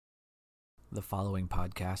The following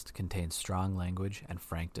podcast contains strong language and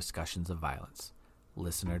frank discussions of violence.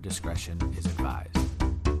 Listener discretion is advised.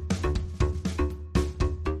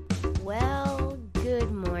 Well,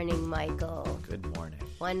 good morning, Michael. Good morning.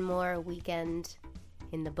 One more weekend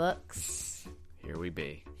in the books. Here we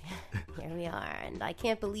be. Here we are. And I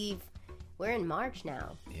can't believe we're in March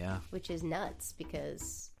now. Yeah. Which is nuts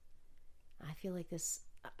because I feel like this,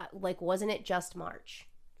 wasn't it just March?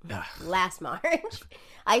 Last March.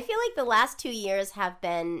 I feel like the last 2 years have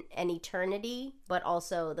been an eternity, but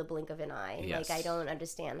also the blink of an eye. Yes. Like, I don't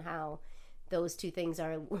understand how those two things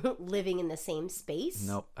are living in the same space.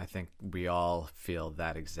 Nope. I think we all feel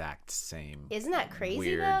that exact same. Isn't that crazy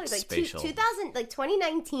weird though? Like spatial.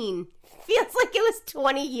 2019 feels like it was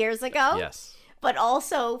 20 years ago. Yes. But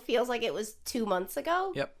also feels like it was 2 months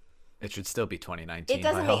ago. Yep. It should still be 2019. It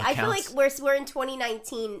doesn't by all make. I feel accounts. like we're in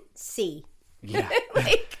 2019 C. Yeah.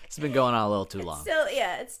 Like, It's been going on a little too long. so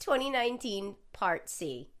yeah, it's 2019 part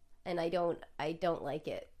C, and I don't like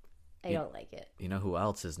it. I don't like it. You know who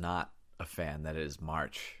else is not a fan that it is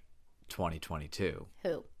March 2022?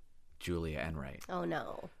 Who? Julia Enright. Oh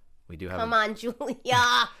no! We do have Come on,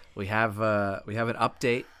 Julia. We have an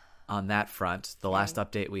update on that front. The last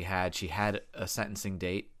update we had, she had a sentencing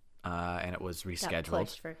date, and it was Got rescheduled.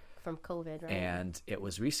 pushed from COVID, right? And it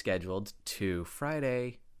was rescheduled to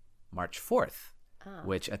Friday, March 4th,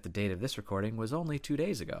 which at the date of this recording was only 2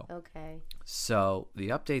 days ago. Okay. So the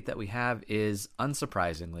update that we have is,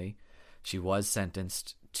 unsurprisingly, she was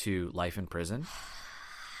sentenced to life in prison.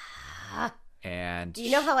 And Do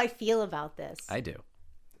you know how I feel about this? I do.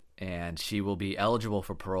 And she will be eligible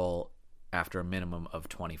for parole after a minimum of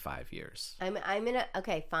 25 years. I'm in a.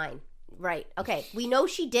 Okay, fine. Right. Okay. We know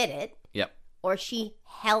she did it. Yep. Or she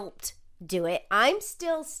helped do it. I'm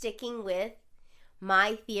still sticking with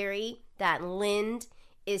my theory that Lind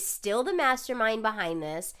is still the mastermind behind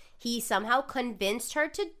this. He somehow convinced her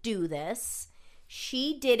to do this.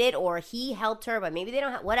 She did it, or he helped her, but maybe they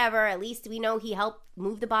don't have, whatever. At least we know he helped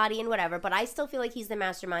move the body and whatever. But I still feel like he's the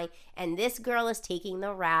mastermind, and this girl is taking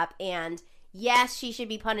the rap. And yes, she should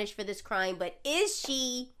be punished for this crime, but is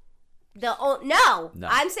she the no?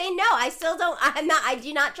 I'm saying no. I still don't. I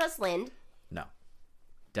do not trust Lind. No.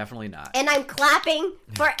 Definitely not. And I'm clapping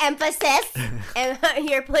for emphasis. And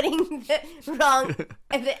you're putting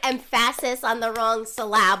the emphasis on the wrong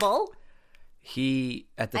syllable. He,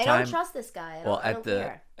 at the I time... don't trust this guy. I don't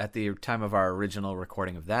care. At the time of our original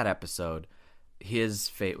recording of that episode, his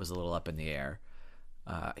fate was a little up in the air.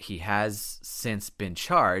 He has since been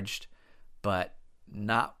charged, but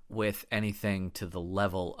not with anything to the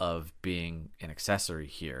level of being an accessory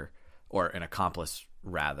here, or an accomplice,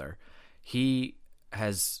 rather. He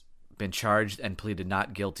has been charged and pleaded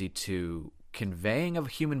not guilty to conveying of a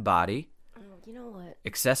human body, You know what?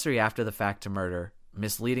 accessory after the fact to murder,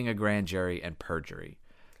 misleading a grand jury, and perjury.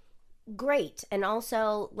 Great. And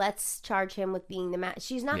also, let's charge him with being the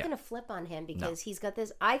She's not Yeah. going to flip on him because he's got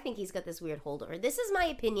this. I think he's got this weird hold over. This is my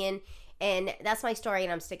opinion, and that's my story,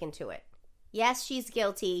 and I'm sticking to it. Yes, she's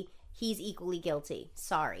guilty. He's equally guilty.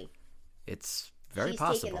 Sorry. It's very She's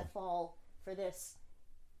possible. taking the fall for this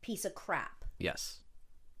piece of crap. Yes.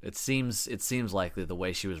 It seems likely the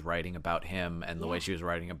way she was writing about him and the way she was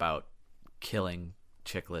writing about killing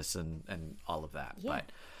Chickless and all of that. Yeah.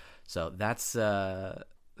 But so that's the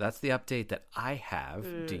update that I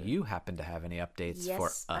have. Do you happen to have any updates for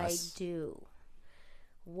us? Yes, I do.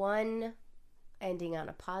 One ending on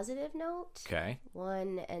a positive note. Okay.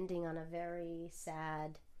 One ending on a very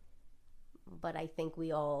sad, but I think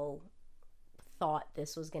we all thought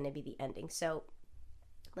this was going to be the ending. So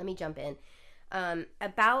let me jump in.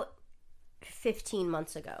 About 15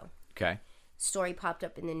 months ago, Okay. story popped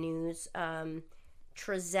up in the news.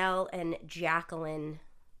 Trezell and Jacqueline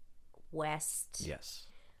West Yes.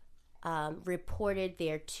 reported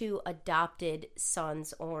their two adopted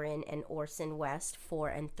sons, Orrin and Orson West, 4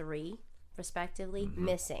 and 3, respectively,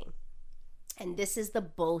 missing. And this is the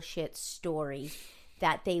bullshit story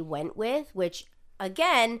that they went with, which,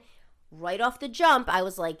 again, right off the jump, I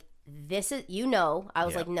was like, this is, no,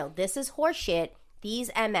 this is horseshit. These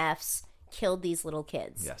MFs killed these little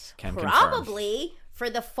kids. Yes. Can Probably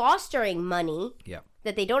for the fostering money Yep.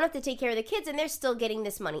 that they don't have to take care of the kids, and they're still getting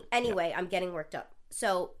this money. Anyway, I'm getting worked up.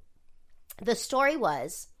 So the story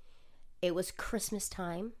was, it was Christmas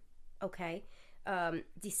time, okay,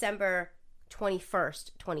 December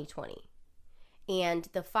 21st, 2020. And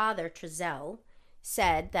the father, Trezell,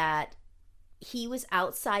 said that he was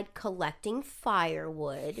outside collecting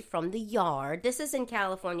firewood from the yard. This is in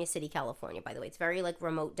California City, California, by the way. It's very,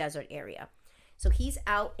 remote desert area. So he's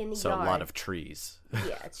out in the yard. So a lot of trees.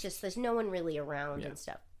 Yeah, it's just there's no one really around and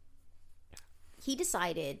stuff. He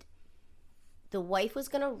decided the wife was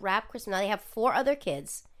going to wrap Christmas. Now they have 4 other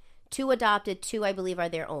kids. 2 adopted, 2 I believe are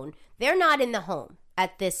their own. They're not in the home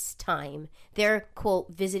at this time. They're,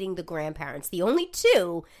 quote, visiting the grandparents. The only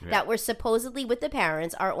 2 that were supposedly with the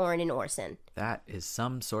parents are Orrin and Orson. That is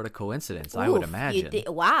some sort of coincidence, I would imagine.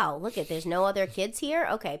 Wow, look at, there's no other kids here?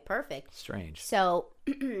 Okay, perfect. Strange. So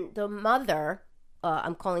the mother,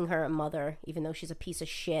 I'm calling her a mother, even though she's a piece of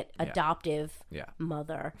shit, adoptive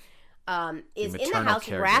mother, is in the house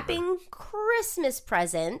wrapping Christmas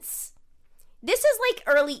presents. This is like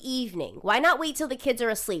early evening. Why not wait till the kids are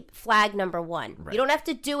asleep? Flag number 1. Right. You don't have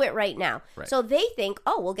to do it right now. Right. So they think,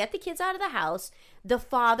 oh, we'll get the kids out of the house. The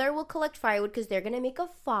father will collect firewood because they're going to make a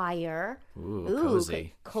fire. Ooh,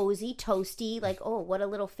 cozy. Cozy, toasty. Like, oh, what a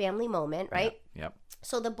little family moment, right? Yep.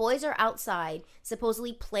 So the boys are outside,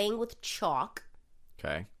 supposedly playing with chalk.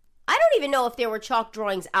 Okay. I don't even know if there were chalk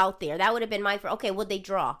drawings out there. That would have been okay, what'd they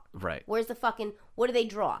draw? Right. Where's the what do they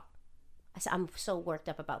draw? I'm so worked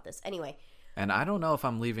up about this. Anyway. And I don't know if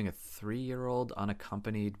I'm leaving a 3-year-old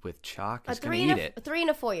unaccompanied with chalk. He's going to eat it. A 3 and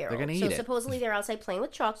a 4-year-old. They're going to eat it. So supposedly they're outside playing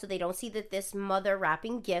with chalk so they don't see that this mother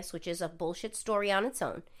wrapping gifts, which is a bullshit story on its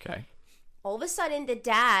own. Okay. All of a sudden the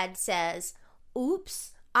dad says,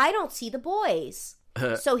 oops, I don't see the boys.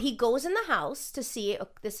 So he goes in the house to see,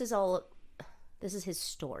 this is his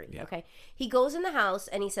story, okay? He goes in the house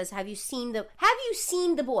and he says, have you seen the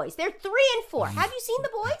boys? They're 3 and 4. Have you seen the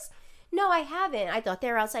boys? No, I haven't. I thought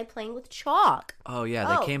they were outside playing with chalk. Oh,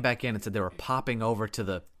 yeah. They came back in and said they were popping over to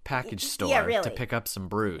the package store to pick up some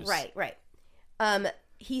brews. Right.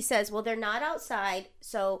 He says, well, they're not outside.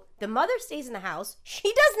 So the mother stays in the house.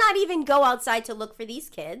 She does not even go outside to look for these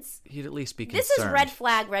kids. He'd at least be concerned. This is red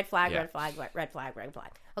flag.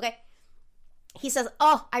 Okay. He says,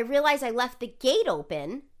 oh, I realized I left the gate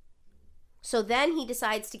open. So then he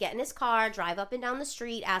decides to get in his car, drive up and down the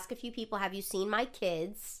street, ask a few people, have you seen my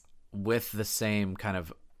kids? With the same kind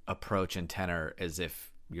of approach and tenor as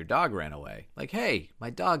if your dog ran away. Like, hey, my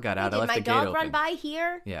dog got out. I left the gate open. Did my dog run by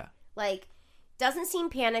here? Yeah. Like, doesn't seem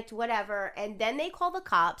panicked, whatever. And then they call the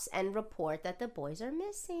cops and report that the boys are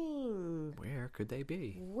missing. Where could they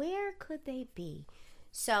be?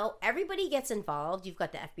 So everybody gets involved. You've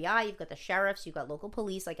got the FBI, you've got the sheriffs, you've got local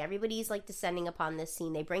police. Like, everybody's like descending upon this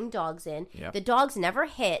scene. They bring dogs in. Yep. The dogs never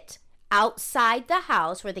hit outside the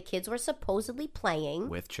house where the kids were supposedly playing.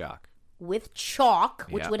 With chalk,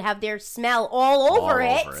 which would have their smell all over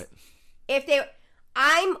it.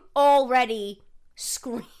 I'm already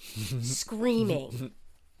screaming.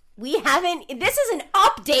 This is an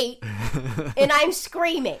update, and I'm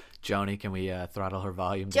screaming. Joni, can we throttle her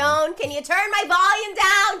volume down? Joan, can you turn my volume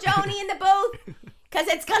down, Joni, in the booth? Because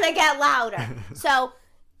it's going to get louder. So,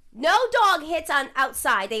 no dog hits on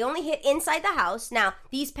outside. They only hit inside the house. Now,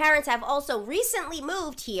 these parents have also recently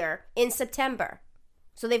moved here in September.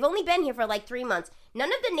 So they've only been here for like 3 months. None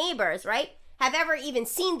of the neighbors, right, have ever even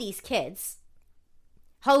seen these kids.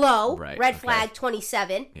 Hello, right, red flag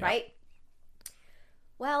 27, yep. Right?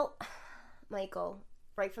 Well, Michael,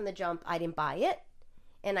 right from the jump, I didn't buy it.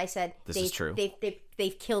 And I said, this is true.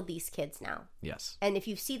 They've killed these kids now. Yes. And if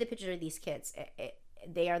you see the picture of these kids,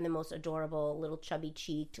 they are the most adorable, little chubby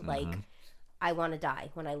cheeked, like, I want to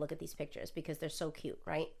die when I look at these pictures because they're so cute,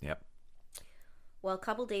 right? Yep. Well, a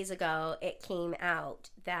couple days ago, it came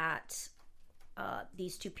out that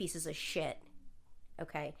these 2 pieces of shit,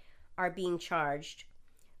 okay, are being charged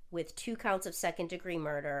with 2 counts of second-degree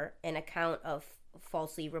murder and a count of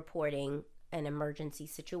falsely reporting an emergency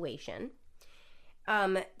situation.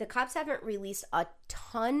 The cops haven't released a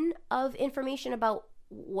ton of information about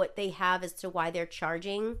what they have as to why they're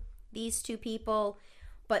charging these 2 people.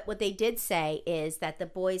 But what they did say is that the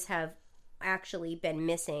boys have actually been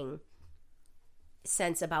missing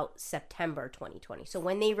since about September 2020. So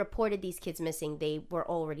when they reported these kids missing, they were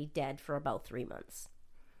already dead for about 3 months.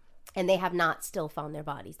 And they have not still found their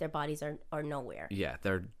bodies. Their bodies are nowhere. Yeah,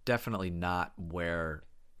 they're definitely not where...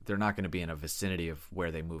 They're not going to be in a vicinity of where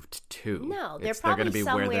they moved to. No, they're probably going to be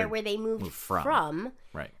somewhere where they moved from.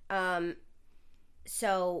 Right.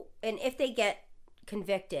 So, and if they get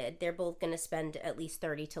convicted, they're both going to spend at least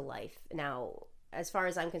 30 to life. Now, as far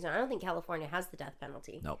as I'm concerned, I don't think California has the death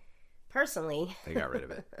penalty. Nope. Personally, they got rid of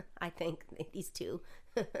it. I think these 2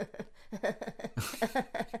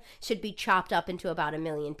 should be chopped up into about 1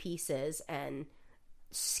 million pieces and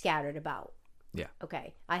scattered about. Yeah.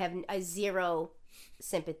 Okay. I have zero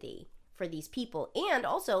sympathy for these people. And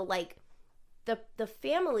also, like, the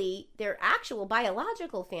family, their actual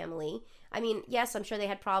biological family, I mean, yes, I'm sure they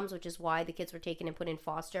had problems, which is why the kids were taken and put in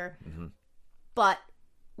foster. Mm-hmm. But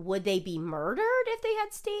would they be murdered if they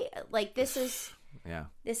had stayed? Like, this is... Yeah.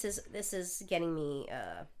 This is getting me...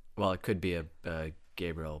 Well, it could be a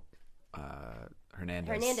Gabriel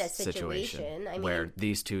Hernandez situation. I mean, where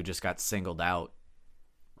these two just got singled out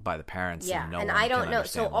by the parents. Yeah, and no and one I don't can know.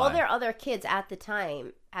 So understand all why. their other kids at the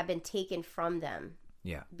time have been taken from them.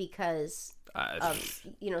 Yeah. Because of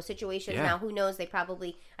situations. Yeah. Now, who knows?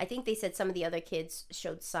 I think they said some of the other kids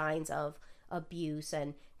showed signs of abuse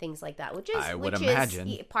and things like that, which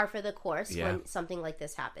is par for the course when something like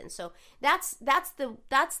this happens. So that's the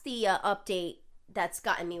update that's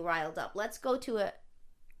gotten me riled up. Let's go to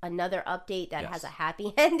another update that has a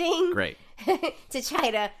happy ending. Great. To try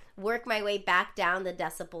to work my way back down the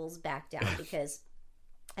decibels because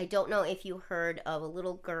I don't know if you heard of a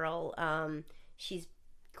little girl. She's,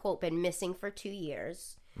 quote, been missing for 2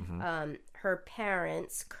 years. Mm-hmm. Her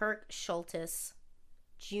parents, Kirk Schultes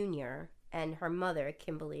Jr., and her mother,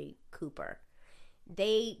 Kimberly Cooper,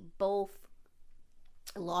 they both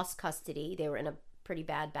lost custody. They were in a pretty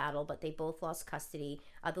bad battle, but they both lost custody.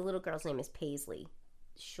 The little girl's name is Paisley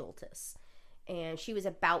Schultes, and she was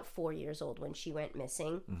about 4 years old when she went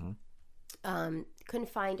missing. Mm-hmm. Couldn't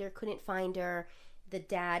find her. The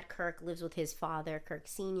dad, Kirk, lives with his father, Kirk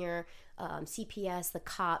Sr., CPS, the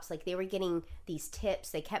cops. Like, they were getting these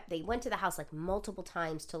tips. They went to the house like multiple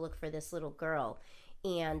times to look for this little girl,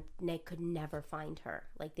 and they could never find her.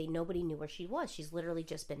 Like, nobody knew where she was. She's literally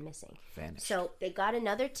just been missing. Vanished. So they got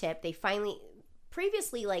another tip. They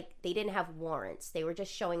previously, like, they didn't have warrants. They were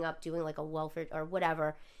just showing up doing like a welfare or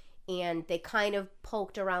whatever, and they kind of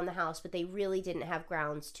poked around the house, but they really didn't have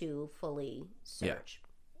grounds to fully search. Yeah.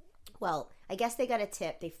 Well, I guess they got a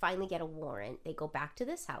tip. They finally get a warrant. They go back to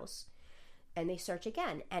this house and they search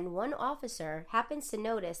again. And one officer happens to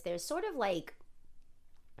notice there's sort of like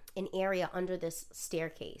an area under this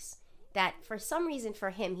staircase that for some reason for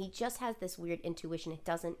him, he just has this weird intuition. It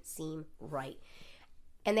doesn't seem right.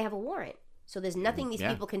 And they have a warrant. So there's nothing these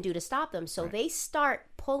people can do to stop them. So they start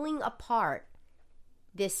pulling apart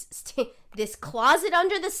this closet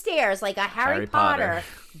under the stairs like a Harry Potter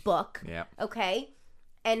book. Yeah. Okay.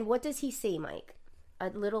 And what does he say, Mike? A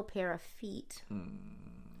little pair of feet.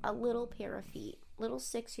 A little pair of feet. Little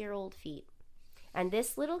 6-year-old feet. And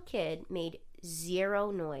this little kid made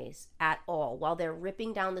zero noise at all while they're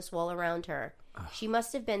ripping down this wall around her. She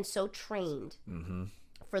must have been so trained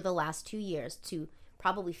for the last 2 years to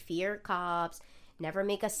probably fear cops, never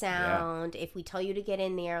make a sound. Yeah. If we tell you to get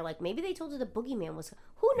in there, like maybe they told her the boogeyman was.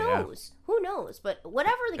 Who knows? Yeah. Who knows? But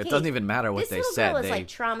whatever the case, it doesn't even matter what they said. This little girl is like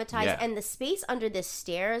traumatized, and the space under the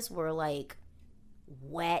stairs were like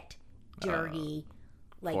wet, dirty,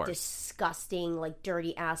 like disgusting, like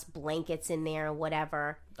dirty ass blankets in there, or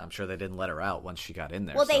whatever. I'm sure they didn't let her out once she got in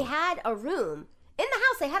there. Well, they had a room in the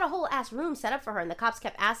house. They had a whole ass room set up for her, and the cops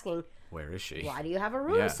kept asking, "Where is she? Why do you have a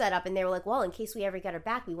room set up?" And they were like, "Well, in case we ever get her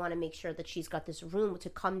back, we want to make sure that she's got this room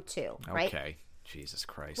to come to." Right? Okay. Jesus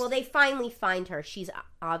Christ. Well, they finally find her. She's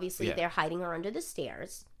obviously they're hiding her under the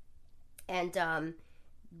stairs, and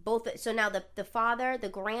both. So now the father, the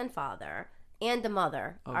grandfather, and the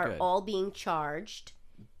mother are all being charged.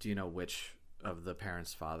 Do you know which of the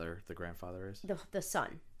parents' father the grandfather is? The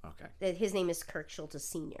son. Okay. His name is Kirk Schultes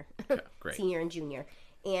Sr. Okay, great. Senior and Junior,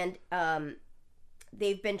 and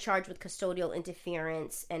they've been charged with custodial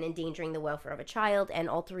interference and endangering the welfare of a child, and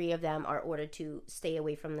all three of them are ordered to stay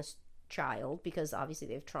away from this child because obviously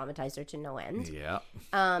they've traumatized her to no end. Yeah.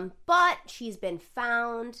 But she's been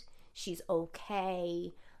found. She's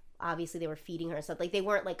okay. Obviously they were feeding her stuff. Like they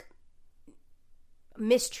weren't like I don't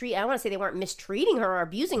want to say they weren't mistreating her or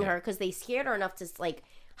abusing her because they scared her enough to like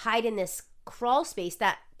hide in this crawl space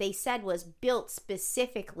that they said was built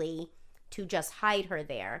specifically to just hide her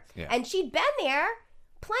there. Yeah. And she'd been there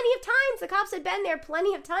plenty of times. The cops had been there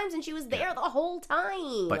plenty of times and she was there the whole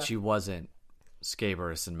time. But she wasn't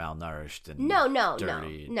scabrous and malnourished and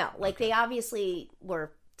dirty. No. Like they obviously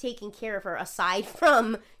were taking care of her aside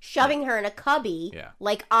from shoving her in a cubby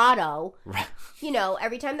like Otto,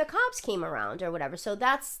 every time the cops came around or whatever. So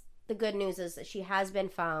that's the good news is that she has been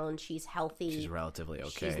found. She's healthy. She's relatively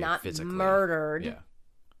okay. She's not physically murdered. Yeah.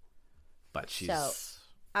 But she's...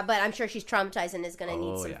 but I'm sure she's traumatized and is going to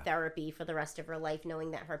need some therapy for the rest of her life knowing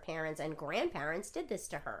that her parents and grandparents did this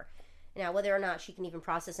to her. Now, whether or not she can even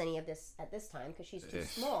process any of this at this time because she's too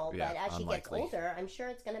small, but as she gets older, I'm sure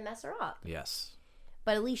it's going to mess her up. Yes.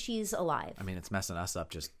 But at least she's alive. I mean, it's messing us up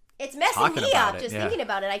just It's messing me up just thinking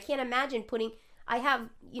about it. I can't imagine I have,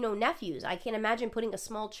 nephews. I can't imagine putting a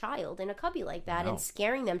small child in a cubby like that and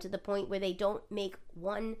scaring them to the point where they don't make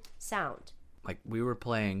one sound. Like, we were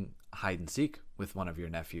playing hide and seek with one of your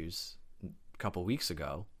nephews a couple weeks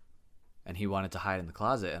ago, and he wanted to hide in the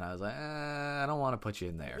closet, and I was like, I don't want to put you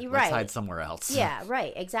in there. Let's hide somewhere else. Yeah,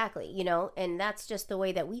 right, exactly. And that's just the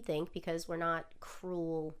way that we think because we're not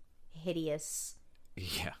cruel, hideous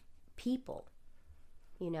people.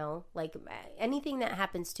 Like anything that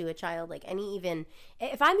happens to a child, like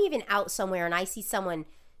if I'm even out somewhere and I see someone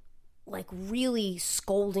like really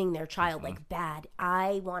scolding their child like bad,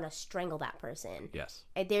 I want to strangle that person. Yes.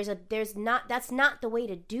 And that's not the way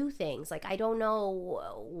to do things. Like, I don't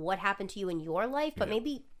know what happened to you in your life, but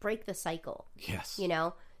maybe break the cycle. Yes.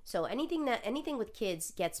 So anything with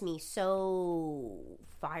kids gets me so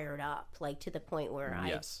fired up, like to the point where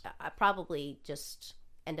I probably just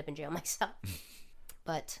end up in jail myself.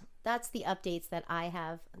 But that's the updates that I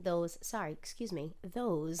have. Those are the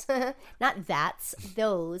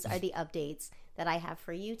updates that I have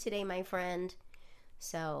for you today, my friend.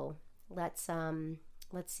 So let's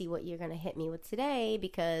see what you're gonna hit me with today,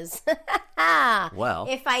 because well,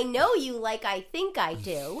 if I know you like I think I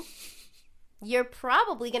do, you're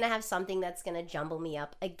probably gonna have something that's gonna jumble me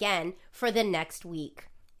up again for the next week.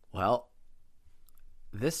 Well,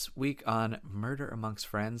 this week on Murder Amongst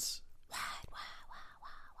Friends,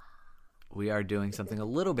 we are doing something a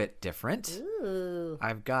little bit different. Ooh.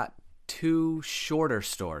 I've got 2 shorter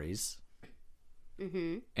stories.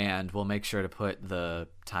 Mm-hmm. And we'll make sure to put the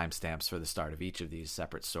timestamps for the start of each of these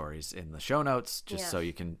separate stories in the show notes, just so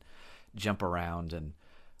you can jump around and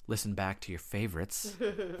listen back to your favorites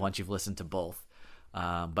once you've listened to both.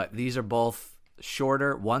 But these are both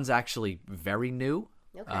shorter. One's actually very new.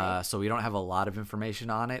 Okay. So we don't have a lot of information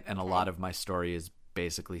on it. And a lot of my story is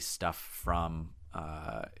basically stuff from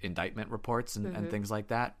indictment reports and things like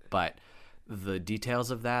that, but the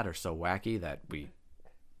details of that are so wacky that we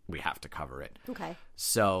have to cover it. Okay.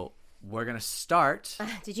 So we're gonna start.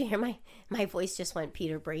 Did you hear my voice just went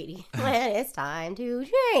Peter Brady? It's time to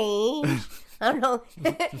change. I don't know.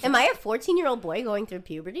 Am I a 14-year-old boy going through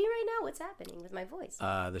puberty right now? What's happening with my voice?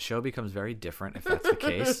 The show becomes very different if that's the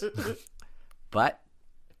case. But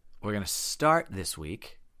we're gonna start this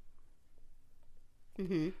week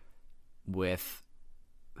with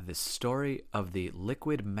the story of the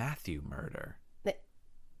Liquid Matthew murder.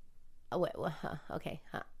 Okay.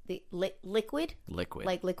 The liquid? Liquid.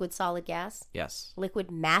 Like liquid solid gas? Yes.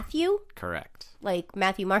 Liquid Matthew? Correct. Like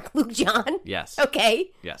Matthew, Mark, Luke, John? Yes.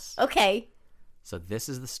 Okay. Yes. Okay. So this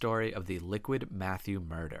is the story of the Liquid Matthew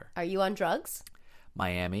murder. Are you on drugs?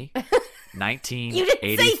 Miami, 1983. You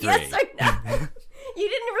didn't say yes or no. You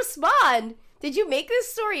didn't respond. Did you make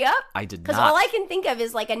this story up? I did not. Because all I can think of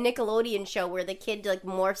is like a Nickelodeon show where the kid like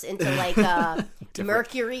morphs into like a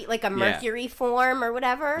mercury, like a mercury form or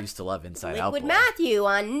whatever. I used to love Inside Out Boy. Liquid Matthew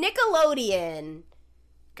on Nickelodeon.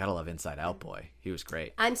 Gotta love Inside Out Boy. He was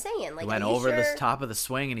great. I'm saying, like, he went over the top of the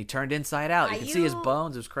swing and he turned inside out. You can see his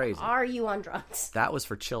bones. It was crazy. Are you on drugs? That was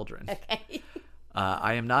for children. Okay.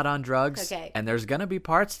 I am not on drugs. Okay. And there's gonna be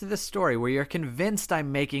parts to this story where you're convinced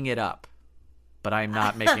I'm making it up, but I'm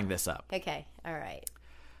not making this up. Okay. All right.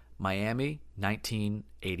 Miami,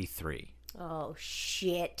 1983. Oh,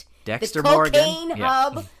 shit. Dexter the Morgan. Cocaine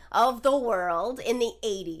hub of the world in the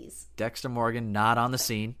 80s. Dexter Morgan, not on the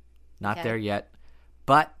scene. Not there yet.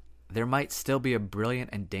 But there might still be a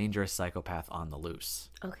brilliant and dangerous psychopath on the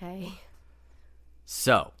loose. Okay.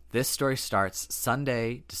 So, this story starts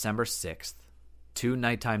Sunday, December 6th. 2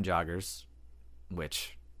 nighttime joggers,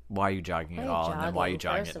 which... Why are you jogging at all? And then why are you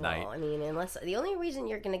jogging at night? I mean, unless the only reason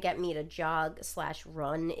you're going to get me to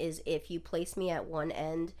jog/run is if you place me at one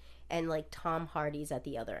end and like Tom Hardy's at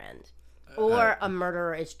the other end. Or a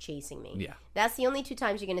murderer is chasing me. Yeah. That's the only 2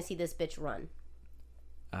 times you're going to see this bitch run.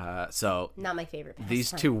 So not my favorite pastime.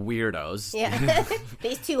 These 2 weirdos. Yeah.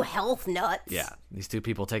 These 2 health nuts. Yeah. These 2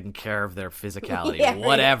 people taking care of their physicality.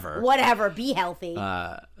 Whatever. Whatever. Be healthy.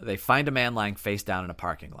 They find a man lying face down in a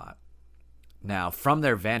parking lot. Now, from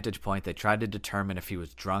their vantage point, they tried to determine if he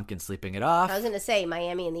was drunk and sleeping it off. I was going to say,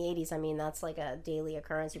 Miami in the 80s, I mean, that's like a daily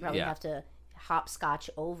occurrence. You probably have to hopscotch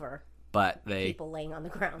over people laying on the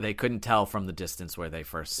ground. They couldn't tell from the distance where they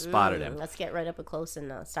first spotted him. Let's get right up close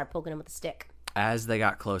and start poking him with a stick. As they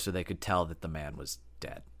got closer, they could tell that the man was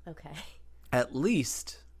dead. Okay. At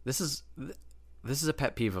least, this is a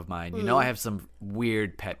pet peeve of mine. You know I have some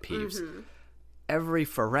weird pet peeves. Mm-hmm. Every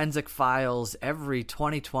Forensic Files, every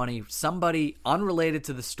 2020, somebody unrelated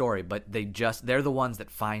to the story, but they're the ones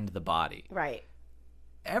that find the body. Right.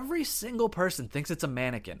 Every single person thinks it's a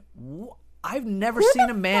mannequin. I've never seen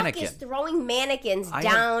a mannequin. Who the fuck is throwing mannequins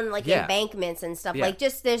down embankments and stuff? Like,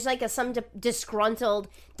 just there's like some disgruntled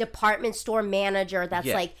department store manager that's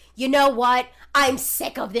like, you know what? I'm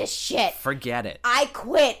sick of this shit. Forget it. I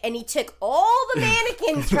quit. And he took all the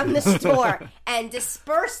mannequins from the store and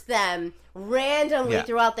dispersed them randomly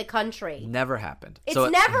throughout the country. Never happened. It's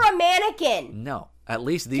never a mannequin. No. At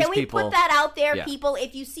least these people... Can we put that out there, people?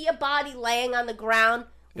 If you see a body laying on the ground,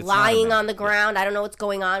 lying on the ground. I don't know what's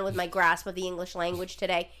going on with my grasp of the English language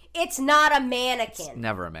today. It's not a mannequin. It's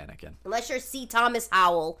never a mannequin. Unless you're C. Thomas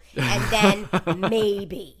Howell, and then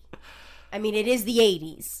maybe. I mean, it is the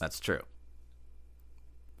 80s. That's true.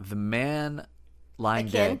 The man lying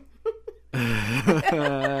dead.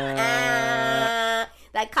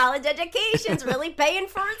 That college education's really paying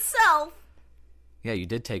for itself. Yeah, you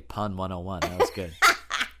did take pun 101. That was good.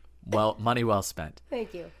 Well, money well spent.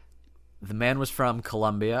 Thank you. The man was from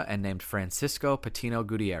Colombia and named Francisco Patino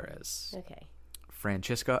Gutierrez. Okay.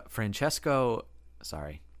 Francesco?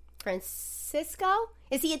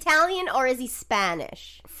 Is he Italian or is he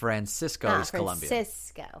Spanish? Francisco is Colombian.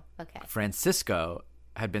 Francisco. Okay. Francisco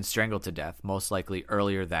had been strangled to death, most likely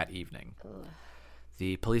earlier that evening. Ugh.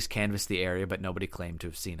 The police canvassed the area, but nobody claimed to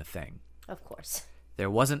have seen a thing. Of course. There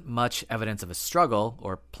wasn't much evidence of a struggle,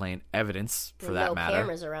 or plain evidence for that matter. No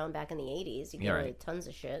cameras around back in the 80s. You get away with tons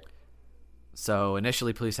of shit. So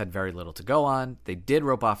initially, police had very little to go on. They did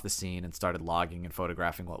rope off the scene and started logging and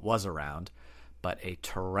photographing what was around, but a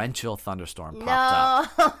torrential thunderstorm popped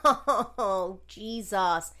up. No,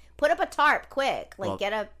 Jesus! Put up a tarp, quick! Like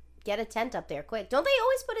get a tent up there, quick! Don't they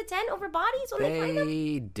always put a tent over bodies when they find them?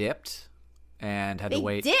 They dipped and had to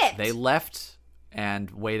wait. Dipped. They left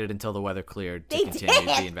and waited until the weather cleared to continue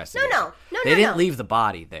the investigation. No. They didn't leave the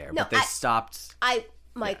body there, but they stopped.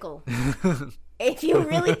 Michael. If you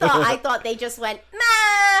really thought, I thought they just went,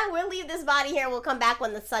 nah, we'll leave this body here. We'll come back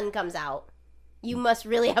when the sun comes out. You must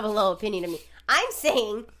really have a low opinion of me. I'm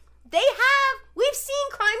saying we've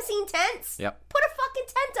seen crime scene tents. Yep. Put a fucking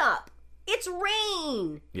tent up. It's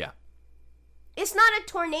rain. Yeah. It's not a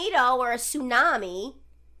tornado or a tsunami.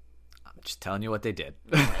 I'm just telling you what they did.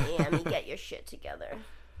 Miami, get your shit together.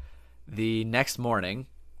 The next morning,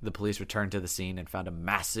 the police returned to the scene and found a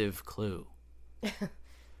massive clue.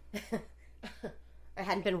 It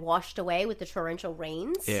hadn't been washed away with the torrential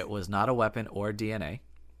rains? It was not a weapon or DNA.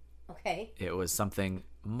 Okay. It was something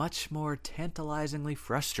much more tantalizingly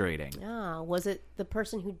frustrating. Ah, was it the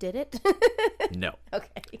person who did it? No.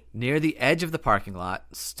 Okay. Near the edge of the parking lot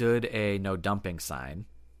stood a no dumping sign.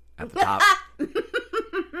 At the top.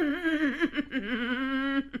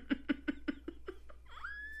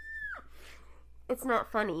 It's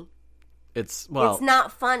not funny. It's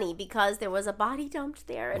not funny because there was a body dumped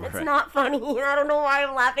there, and it's not funny. I don't know why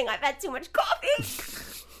I'm laughing. I've had too much coffee.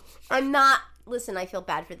 Listen, I feel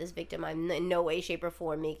bad for this victim. I'm in no way, shape, or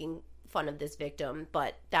form making fun of this victim,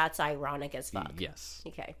 but that's ironic as fuck. Yes.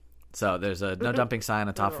 Okay. So there's a no dumping sign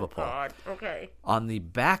on top of a pole. God. Okay. On the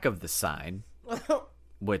back of the sign,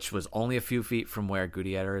 which was only a few feet from where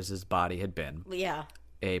Gutierrez's body had been,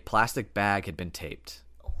 a plastic bag had been taped.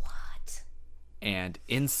 And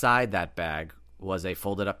inside that bag was a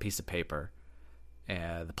folded up piece of paper.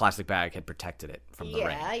 The plastic bag had protected it from the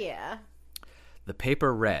rain. Yeah. The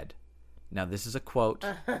paper read, now this is a quote,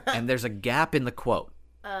 and there's a gap in the quote.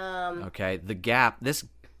 Okay, the gap, this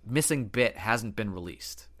missing bit hasn't been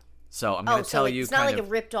released. So I'm going to tell you it's not like it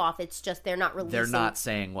ripped off, it's just they're not releasing. They're not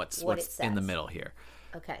saying what's in the middle here.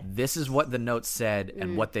 Okay. This is what the note said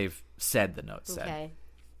and what they've said the note said. Okay.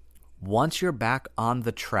 Once you're back on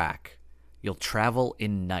the track, you'll travel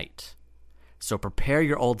in night. So prepare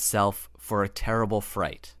your old self for a terrible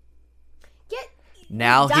fright.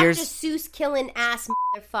 Now Dr. here's Seuss killing ass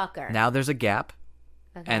motherfucker. Now there's a gap,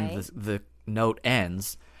 and the note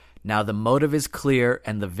ends. Now the motive is clear,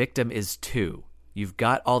 and the victim is too. You've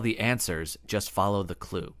got all the answers. Just follow the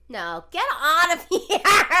clue. No, get out of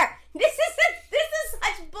here! This is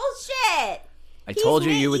such bullshit. I told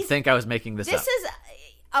you you would think I was making this up. This is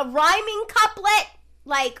a rhyming couplet.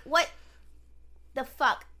 Like what? The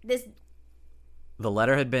fuck? The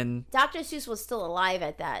letter had been... Dr. Seuss was still alive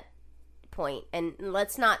at that point, and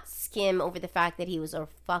let's not skim over the fact that he was a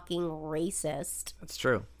fucking racist. That's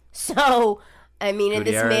true. So, I mean, and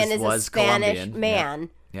this man is a Spanish Colombian. man.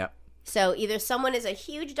 Yep. So either someone is a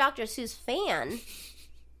huge Dr. Seuss fan,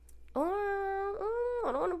 or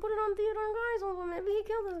I don't want to put it on Theodore Geisel, maybe he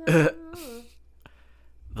killed him.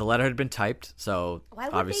 The letter had been typed, so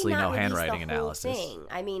obviously no handwriting analysis. Thing?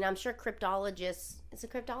 I mean, I'm sure cryptologists... Is a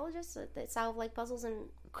cryptologist that solve like puzzles and...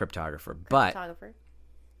 Cryptographer. But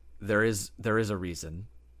there is a reason.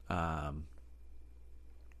 Like,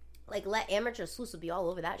 let amateur sleuths will be all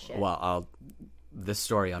over that shit. Well, this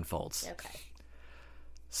story unfolds. Okay.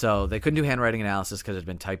 So they couldn't do handwriting analysis because it had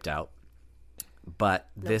been typed out. But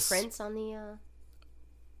no prints on the...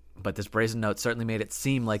 But this brazen note certainly made it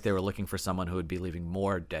seem like they were looking for someone who would be leaving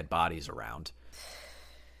more dead bodies around.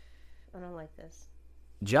 I don't like this.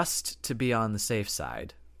 Just to be on the safe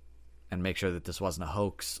side and make sure that this wasn't a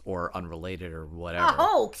hoax or unrelated or whatever. A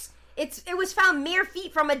hoax? It was found mere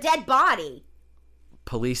feet from a dead body.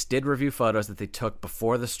 police did review photos that they took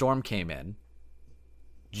before the storm came in,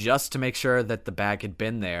 just to make sure that the bag had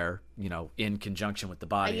been there, in conjunction with the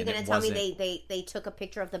body. Are you going to tell me they took a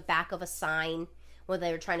picture of the back of a sign where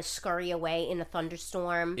they were trying to scurry away in a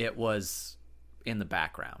thunderstorm? It was in the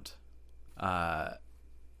background.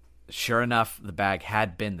 Sure enough, the bag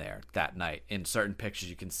had been there that night. In certain pictures,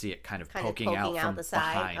 you can see it kind of poking out from the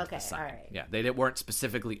side. Behind okay, the sign. all right. Yeah, they weren't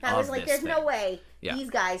specifically I of was like, this there's thing. no way these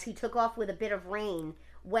guys who took off with a bit of rain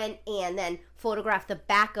went and then photographed the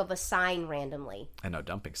back of a sign randomly. I know,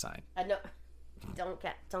 dumping sign. I know.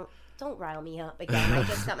 Don't rile me up again. I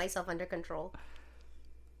just got myself under control.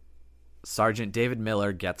 Sergeant David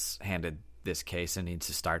Miller gets handed this case and needs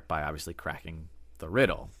to start by obviously cracking the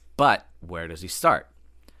riddle. But where does he start?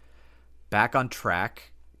 Back on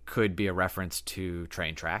track could be a reference to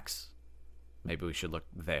train tracks. Maybe we should look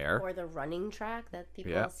there. Or the running track that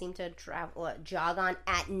people seem to jog on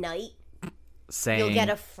at night. Saying, you'll get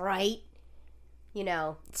a fright.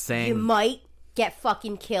 You might get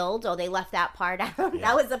fucking killed. Oh, they left that part out. Yeah.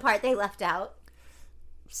 That was the part they left out.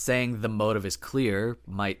 Saying the motive is clear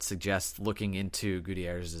might suggest looking into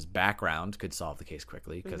Gutierrez's background could solve the case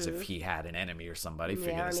quickly, because if he had an enemy or somebody,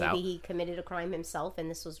 figure this out. Maybe he committed a crime himself and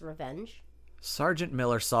this was revenge. Sergeant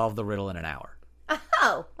Miller solved the riddle in an hour.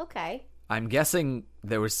 Oh, okay. I'm guessing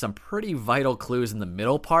there was some pretty vital clues in the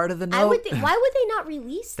middle part of the note. Why would they not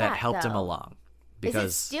release that helped him along? Because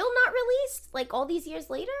is it still not released? Like all these years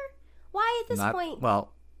later? Why at this point?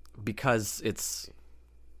 Well, because it's...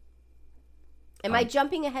 Am I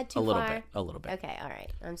jumping ahead too far? A little bit. Okay, all right.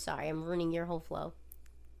 I'm sorry. I'm ruining your whole flow.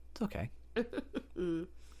 It's okay. We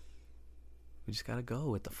just got to go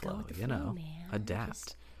with the flow, man. Adapt.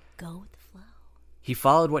 Just go with the flow. He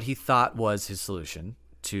followed what he thought was his solution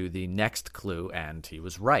to the next clue, and he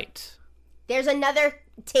was right. There's another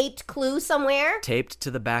taped clue somewhere? Taped to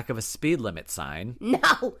the back of a speed limit sign.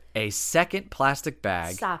 No. A second plastic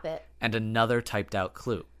bag. Stop it. And another typed out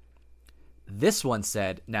clue. This one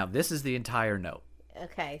said, now this is the entire note.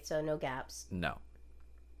 Okay, so no gaps. No.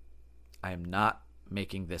 I am not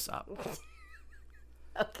making this up.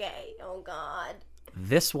 Okay, oh God.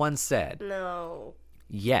 This one said, no.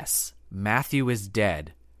 Yes, Matthew is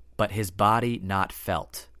dead, but his body not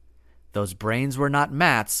felt. Those brains were not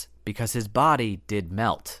Matt's because his body did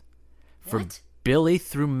melt. For What? Billy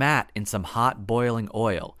threw Matt in some hot boiling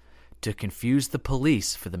oil to confuse the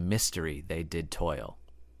police for the mystery they did toil.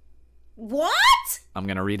 What? I'm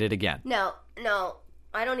going to read it again. No.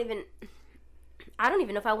 I don't even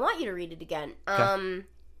know if I want you to read it again.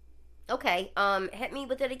 Okay. Hit me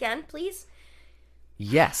with it again, please.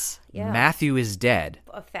 Yes, Matthew is dead.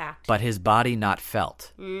 A fact. But his body not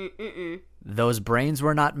felt. Those brains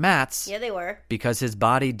were not Matt's. Yeah, they were. Because his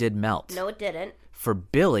body did melt. No, it didn't. For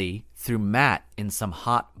Billy threw Matt in some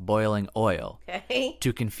hot boiling oil. Okay.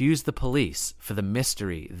 To confuse the police for the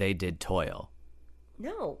mystery they did toil.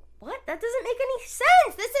 No. What? That doesn't make any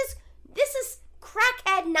sense. This is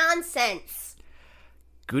crackhead nonsense.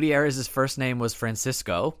 Gutierrez's first name was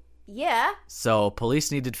Francisco. Yeah. So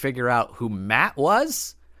police needed to figure out who Matt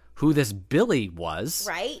was, who this Billy was.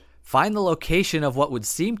 Right. Find the location of what would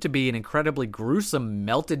seem to be an incredibly gruesome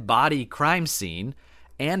melted body crime scene,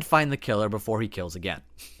 and find the killer before he kills again.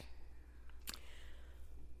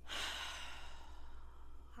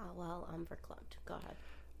 Oh, well, I'm verklempt. Go ahead.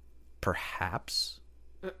 Perhaps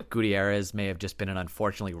Gutierrez may have just been an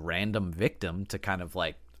unfortunately random victim to kind of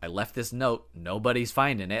like, I left this note, nobody's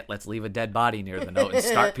finding it, let's leave a dead body near the note and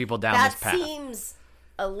start people down this path. That seems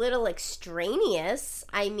a little extraneous.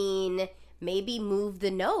 I mean, maybe move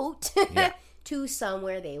the note to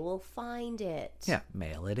somewhere they will find it. Yeah,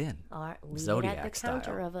 mail it in. Or leave Zodiac it at the style.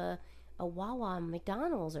 Counter of a Wawa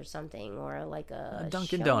McDonald's or something, or like a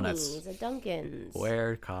Dunkin' Shoney's, Donuts. a Dunkin's.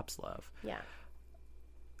 Where cops love. Yeah.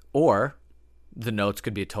 Or the notes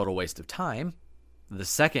could be a total waste of time. The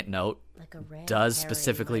second note like a red does herring,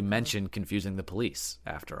 specifically like mention confusing the police,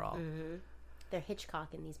 after all. Mm-hmm. They're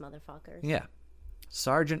Hitchcocking these motherfuckers. Yeah.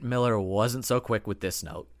 Sergeant Miller wasn't so quick with this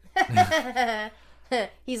note.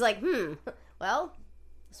 He's like, well,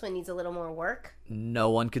 this one needs a little more work. No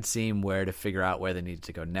one could seem where to figure out where they needed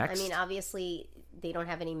to go next. I mean, obviously, they don't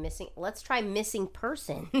have any missing. Let's try missing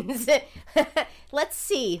persons. Let's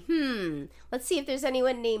see. Let's see if there's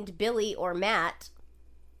anyone named Billy or Matt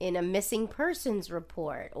in a missing persons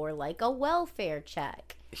report or like a welfare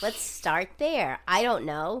check. Let's start there. I don't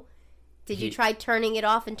know. Did you try turning it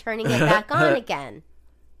off and turning it back on again?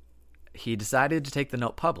 He decided to take the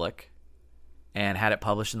note public and had it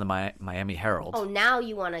published in the Miami Herald. Oh, now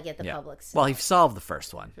you want to get the public stuff. Well, he solved the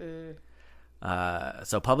first one.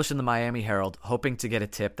 So published in the Miami Herald, hoping to get a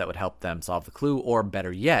tip that would help them solve the clue, or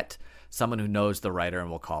better yet, someone who knows the writer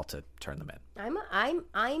and will call to turn them in.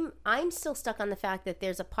 I'm still stuck on the fact that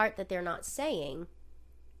there's a part that they're not saying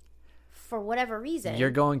for whatever reason.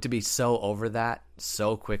 You're going to be so over that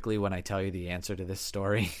so quickly when I tell you the answer to this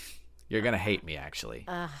story. You're going to hate me, actually.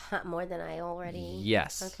 More than I already...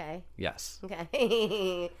 Yes. Okay. Yes.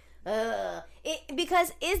 Okay.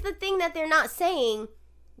 Because is the thing that they're not saying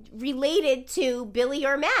related to Billy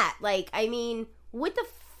or Matt? Like, I mean, what the...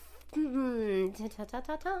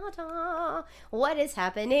 What is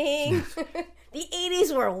happening? The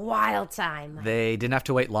 80s were a wild time. They didn't have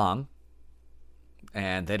to wait long.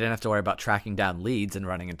 And they didn't have to worry about tracking down leads and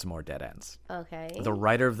running into more dead ends. Okay. The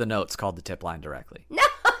writer of the notes called the tip line directly. No!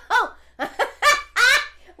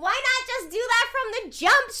 Why not just do that from the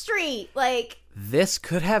jump street? Like, this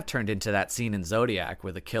could have turned into that scene in Zodiac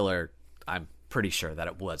where the killer, I'm pretty sure that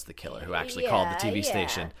it was the killer who actually called the TV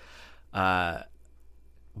station.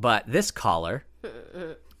 But this caller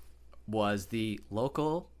was the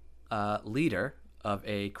local leader of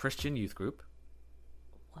a Christian youth group.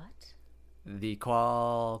 What? The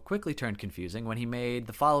call quickly turned confusing when he made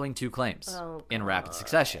the following two claims in rapid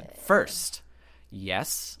succession. First,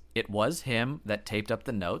 yes, it was him that taped up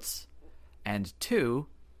the notes. And two,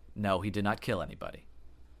 no, he did not kill anybody.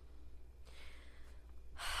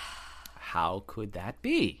 How could that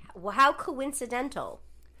be? Well, how coincidental.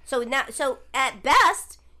 So at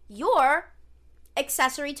best, you're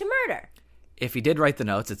accessory to murder. If he did write the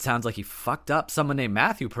notes, it sounds like he fucked up someone named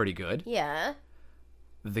Matthew pretty good. Yeah.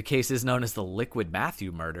 The case is known as the Liquid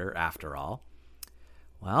Matthew murder, after all.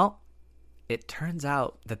 Well, it turns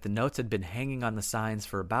out that the notes had been hanging on the signs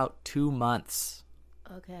for about 2 months.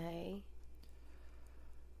 Okay.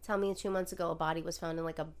 Tell me 2 months ago a body was found in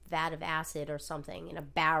like a vat of acid or something, in a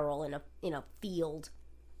barrel in a field.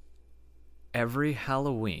 Every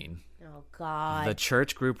Halloween, oh God, the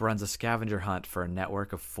church group runs a scavenger hunt for a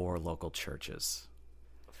network of 4 local churches.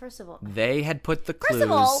 First of all, they had put the clues... First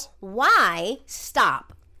of all, why?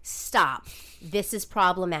 Stop. This is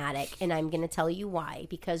problematic, and I'm going to tell you why.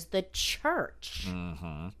 Because the church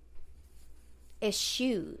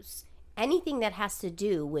eschews anything that has to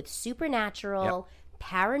do with supernatural,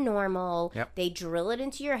 paranormal. Yep. They drill it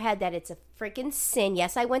into your head that it's a freaking sin.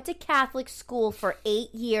 Yes, I went to Catholic school for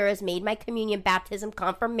 8 years, made my communion, baptism,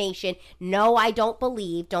 confirmation. No, I don't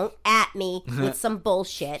believe. Don't at me with some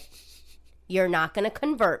bullshit. You're not going to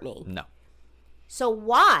convert me. No. So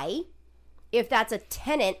why, if that's a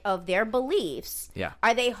tenet of their beliefs,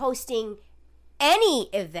 are they hosting any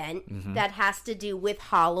event that has to do with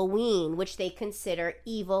Halloween, which they consider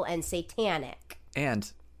evil and satanic?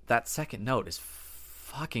 And that second note is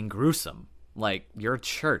fucking gruesome. Like, your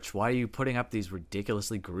church, why are you putting up these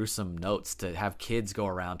ridiculously gruesome notes to have kids go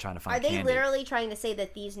around trying to find candy? Are they literally trying to say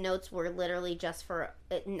that these notes were literally just for,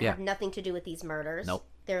 have nothing to do with these murders? Nope.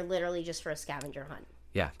 They're literally just for a scavenger hunt.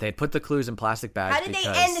 Yeah, they put the clues in plastic bags. How did they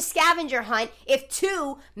end the scavenger hunt if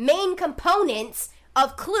 2 main components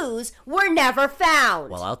of clues were never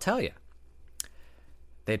found? Well, I'll tell you.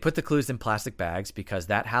 They put the clues in plastic bags because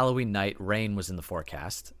that Halloween night, rain was in the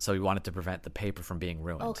forecast, so we wanted to prevent the paper from being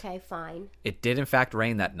ruined. Okay, fine. It did, in fact,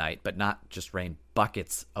 rain that night, but not just rain.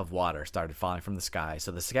 Buckets of water started falling from the sky,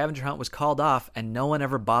 so the scavenger hunt was called off, and no one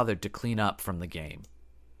ever bothered to clean up from the game.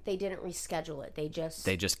 They didn't reschedule it. They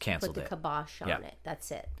just canceled put the kibosh on it. That's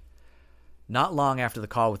it. Not long after the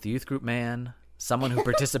call with the youth group man, someone who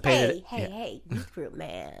participated... Hey, youth group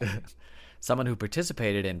man. Someone who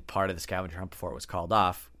participated in part of the scavenger hunt before it was called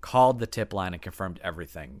off, called the tip line and confirmed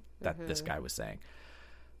everything that this guy was saying.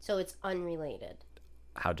 So it's unrelated.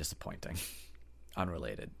 How disappointing.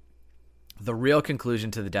 Unrelated. The real conclusion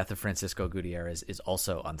to the death of Francisco Gutierrez is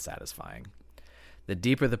also unsatisfying. The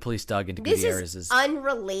deeper the police dug into Gutierrez's... This is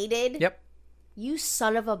unrelated? Yep. You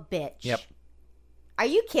son of a bitch. Yep. Are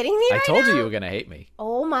you kidding me right now? I told you were going to hate me.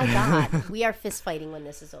 Oh my God. We are fist fighting when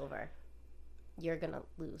this is over. You're going to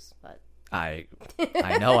lose, but... I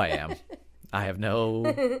know I am. I have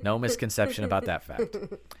no misconception about that fact.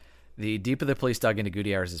 The deeper the police dug into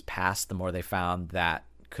Gutierrez's past, the more they found that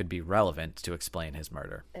could be relevant to explain his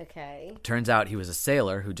murder. Okay. Turns out he was a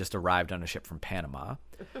sailor who just arrived on a ship from Panama.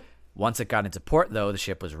 Once it got into port, though, the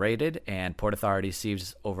ship was raided, and port authorities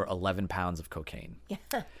seized over 11 pounds of cocaine. Yeah,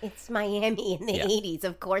 it's Miami in the 80s.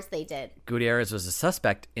 Of course they did. Gutierrez was a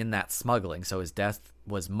suspect in that smuggling, so his death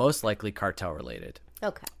was most likely cartel-related.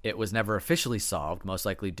 Okay. It was never officially solved, most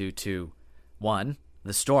likely due to, 1,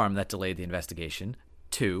 the storm that delayed the investigation,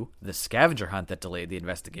 2, the scavenger hunt that delayed the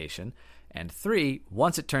investigation, and 3,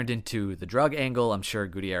 once it turned into the drug angle, I'm sure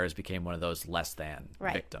Gutierrez became one of those less than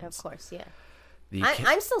victims. Of course, yeah.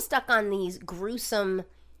 I'm still stuck on these gruesome,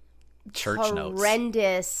 church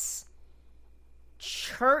horrendous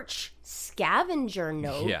church scavenger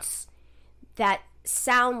notes that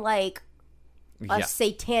sound like a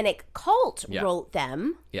satanic cult wrote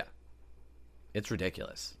them. Yeah. It's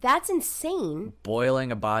ridiculous. That's insane.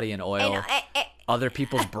 Boiling a body in oil, other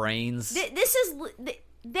people's brains. This is...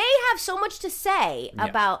 They have so much to say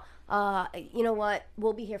about, you know what,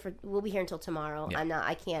 we'll be here until tomorrow. Yeah.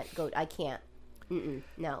 I can't.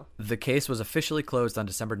 No. The case was officially closed on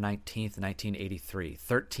December 19th, 1983,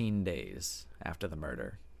 13 days after the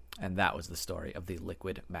murder. And that was the story of the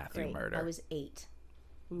Liquid Matthew murder. I was 8.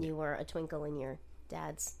 And you were a twinkle in your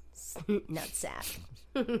dad's nutsack.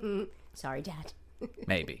 Sorry, Dad.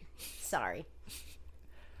 Maybe. Sorry.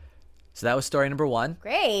 So that was story number 1.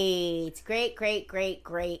 Great.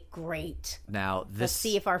 Now, Let's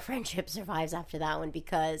see if our friendship survives after that one,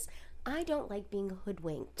 because I don't like being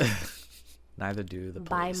hoodwinked. Neither do the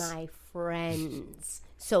by police. my friends.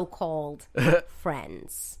 So-called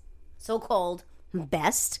friends. So-called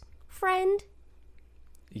best friend?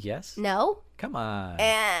 Yes? No? Come on.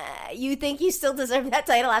 You think you still deserve that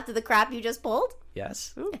title after the crap you just pulled?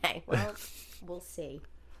 Yes. Okay, well, we'll see.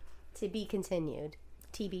 To be continued.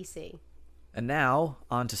 TBC. And now,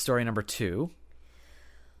 on to story number 2.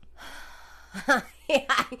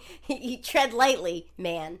 You tread lightly,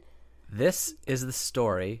 man. This is the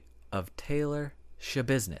story of Taylor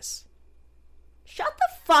Schabusiness. Shut the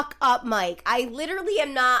fuck up, Mike. I am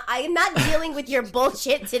not dealing with your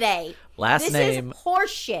bullshit today. This is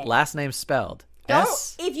horseshit. Last name spelled.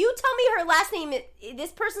 If you tell me her last name,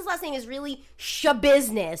 this person's last name is really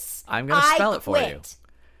Schabusiness. I'm going to spell it for you.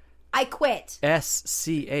 I quit.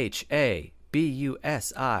 Schabusiness.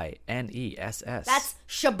 That's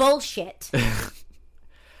shabullshit.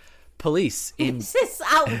 Police in... This is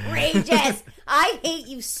outrageous. I hate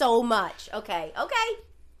you so much. Okay.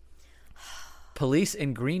 Police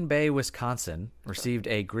in Green Bay, Wisconsin received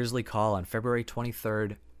a grisly call on February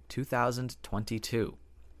 23rd, 2022.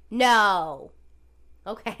 No.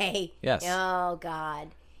 Okay. Yes. Oh,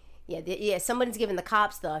 God. Yeah, someone's giving the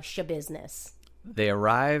cops the Schabusiness. They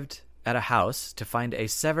arrived at a house to find a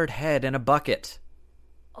severed head in a bucket.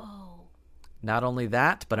 Oh. Not only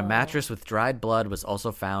that, but a mattress with dried blood was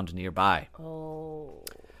also found nearby. Oh.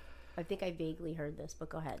 I think I vaguely heard this, but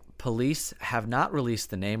go ahead. Police have not released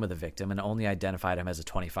the name of the victim and only identified him as a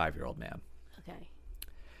 25-year-old man. Okay.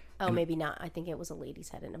 Oh, maybe not. I think it was a lady's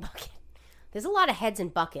head in a bucket. There's a lot of heads in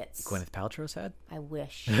buckets. Gwyneth Paltrow's head? I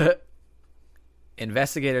wish.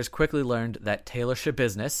 Investigators quickly learned that Taylor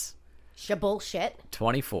Schabusiness, Shabullshit,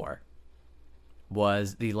 24,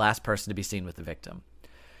 was the last person to be seen with the victim.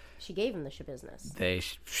 She gave him the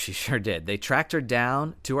Schabusiness. She sure did. They tracked her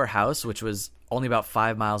down to her house, which was only about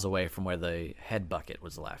 5 miles away from where the head bucket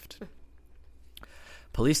was left.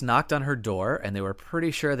 Police knocked on her door, and they were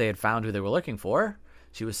pretty sure they had found who they were looking for.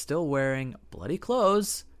 She was still wearing bloody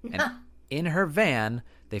clothes, and in her van,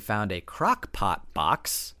 they found a crock pot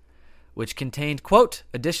box, which contained, quote,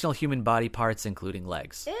 additional human body parts, including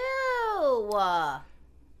legs. Ew!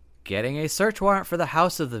 Getting a search warrant for the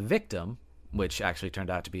house of the victim, which actually turned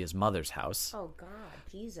out to be his mother's house. Oh, God.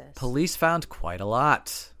 Jesus. Police found quite a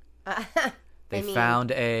lot. They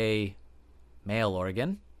found a male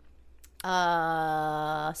organ.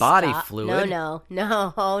 Body fluid. No,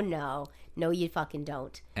 you fucking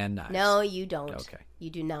don't. And knives. No, you don't. Okay. You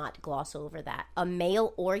do not gloss over that. A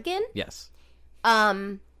male organ? Yes.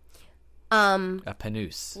 A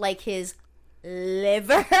panus. Like his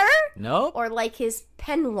liver? Nope. Or like his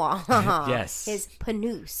peignoir? Yes. His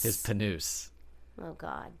panus. His panus. Oh,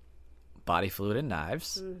 God. Body fluid and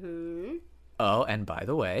knives. Mm-hmm. Oh, and by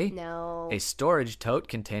the way, no. A storage tote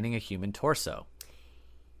containing a human torso.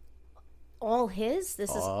 All his?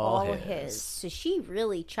 This is all his. So she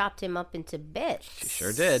really chopped him up into bits. She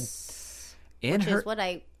sure did. Is what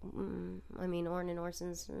Orrin and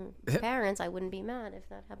Orson's parents, I wouldn't be mad if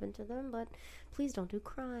that happened to them, but please don't do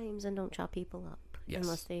crimes and don't chop people up. Yes.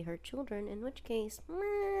 Unless they hurt children, in which case,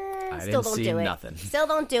 I still didn't don't see do it. nothing. Still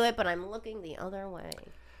don't do it, but I'm looking the other way.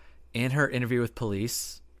 In her interview with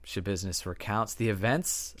police, Schabusiness recounts the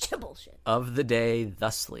events Bullshit. of the day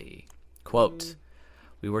thusly. Quote,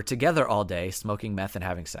 we were together all day, smoking meth and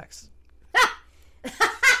having sex.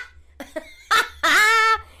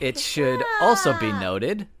 It should also be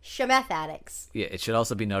noted... Shemeth addicts. Yeah, it should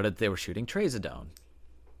also be noted they were shooting trazodone.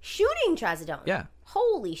 Shooting trazodone? Yeah.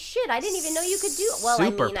 Holy shit, I didn't even know you could do it. Well,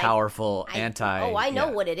 super powerful anti... Oh, I know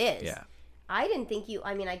what it is. Yeah. I didn't think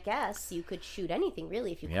I guess you could shoot anything,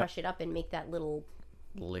 really, if you crush it up and make that little...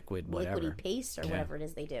 liquidy paste or whatever it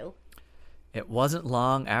is they do. It wasn't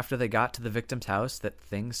long after they got to the victim's house that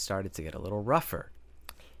things started to get a little rougher.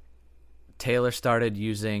 Taylor started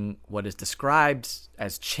using what is described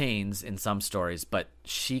as chains in some stories, but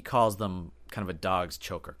she calls them kind of a dog's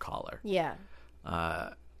choker collar. Yeah.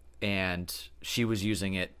 And she was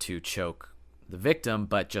using it to choke the victim,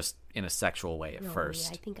 but just in a sexual way at first.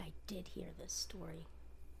 Yeah, I think I did hear this story.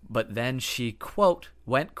 But then she, quote,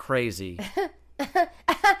 went crazy.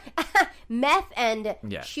 Meth and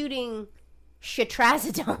shooting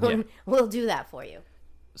Shatrazodone will do that for you.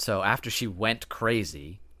 So after she went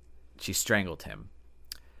crazy, she strangled him.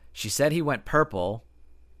 She said he went purple,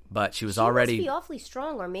 but she was already... must be awfully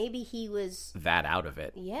strong, or maybe he was... that out of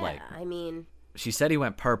it. Yeah, I mean... She said he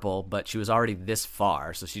went purple, but she was already this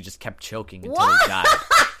far, so she just kept choking until he died.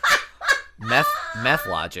 Meth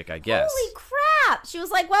logic, I guess. Holy crap! She was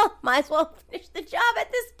like, well, might as well finish the job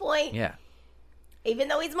at this point. Yeah. Even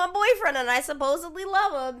though he's my boyfriend and I supposedly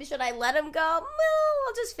love him, should I let him go? Well,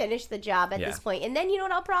 I'll just finish the job at this point. And then you know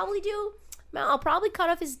what I'll probably do? I'll probably cut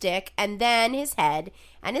off his dick and then his head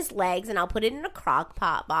and his legs, and I'll put it in a crock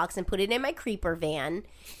pot box and put it in my creeper van,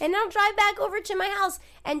 and I'll drive back over to my house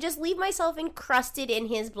and just leave myself encrusted in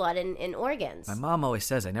his blood and organs. My mom always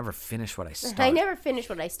says I never finish what I start. I never finish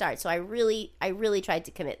what I start, so I really tried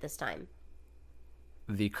to commit this time.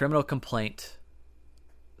 The criminal complaint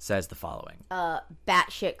says the following.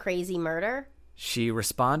 Batshit crazy murder? She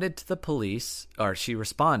responded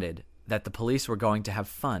that the police were going to have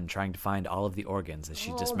fun trying to find all of the organs as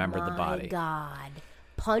she dismembered the body. Oh, my God.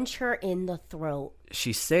 Punch her in the throat.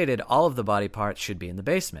 She stated all of the body parts should be in the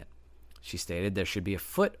basement. She stated there should be a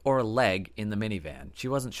foot or a leg in the minivan. She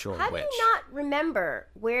wasn't sure How which. do you not remember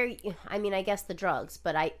where... I mean, I guess the drugs,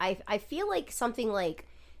 but I feel like something like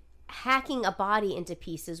hacking a body into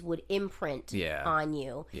pieces would imprint on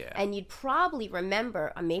you. Yeah. And you'd probably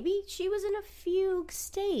remember, maybe she was in a fugue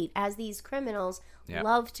state, as these criminals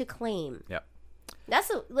love to claim. Yep.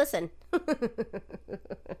 Listen,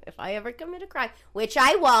 if I ever commit a crime, which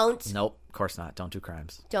I won't. Nope, of course not. Don't do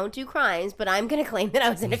crimes. Don't do crimes, but I'm going to claim that I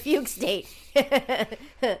was in a fugue state.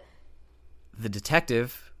 The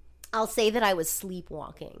detective... I'll say that I was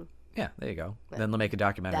sleepwalking. Yeah, there you go. Then they'll make a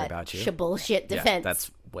documentary about you. Bullshit defense. Yeah, that's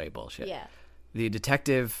way bullshit. Yeah. The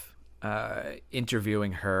detective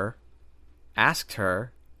interviewing her asked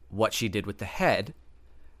her what she did with the head,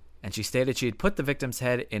 and she stated she had put the victim's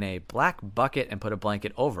head in a black bucket and put a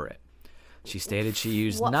blanket over it. She stated she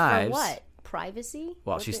used knives. For what? Privacy?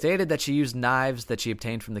 Well, she stated that she used knives that she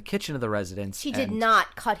obtained from the kitchen of the residence. She did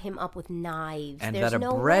not cut him up with knives. And There's that a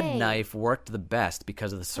no bread way. knife worked the best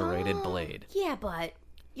because of the serrated blade. Yeah, but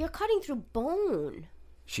you're cutting through bone.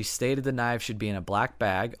 She stated the knife should be in a black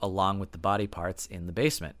bag along with the body parts in the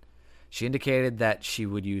basement. She indicated that she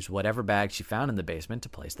would use whatever bag she found in the basement to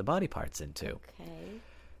place the body parts into. Okay.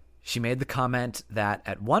 She made the comment that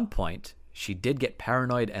at one point she did get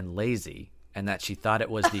paranoid and lazy, and that she thought it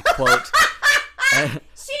was the quote.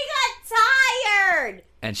 She got tired.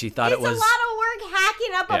 And she thought it's it was a lot of work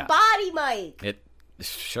hacking up a body, Mike. It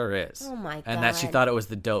sure is. Oh my God. And that she thought it was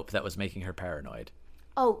the dope that was making her paranoid.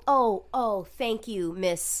 Oh, thank you,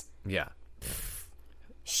 Miss Yeah.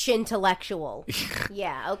 Shintellectual.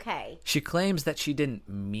 Yeah, okay. She claims that she didn't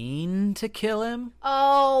mean to kill him.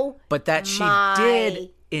 Oh, but that she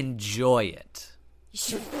did enjoy it.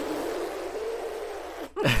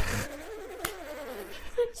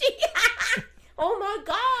 Oh my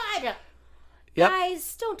God. Yep.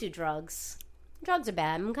 Guys, don't do drugs. Drugs are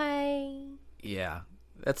bad, okay? Yeah.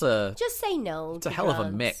 Just say no. It's a hell of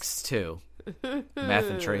a mix, too. Meth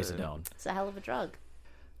and trazodone. It's a hell of a drug.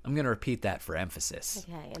 I'm going to repeat that for emphasis.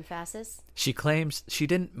 Okay, emphasis. She claims she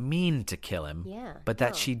didn't mean to kill him, but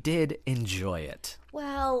that she did enjoy it.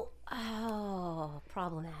 Well,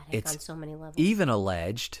 problematic on so many levels. Even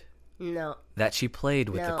alleged that she played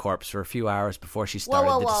with the corpse for a few hours before she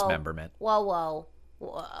started the dismemberment. Whoa.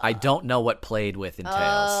 I don't know what played with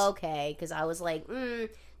entails. Okay, because I was like,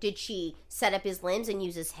 did she set up his limbs and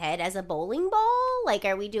use his head as a bowling ball? Like,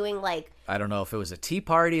 are we doing like... I don't know if it was a tea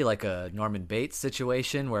party, like a Norman Bates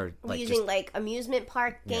situation where... like using like amusement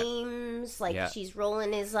park games, like she's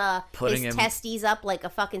rolling his testes up like a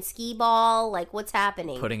fucking skee ball. Like, what's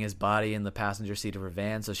happening? Putting his body in the passenger seat of her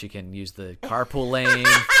van so she can use the carpool lane.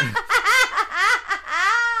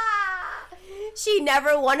 She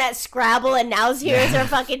never won at Scrabble, and now here's her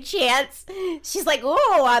fucking chance. She's like,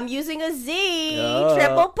 "Oh, I'm using a Z,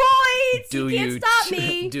 triple points. You can't stop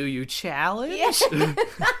me." Do you challenge? Yeah.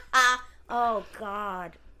 Oh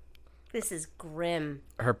God, this is grim.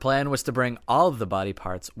 Her plan was to bring all of the body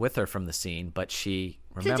parts with her from the scene, but she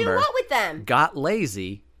to do what with them? Got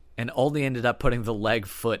lazy and only ended up putting the leg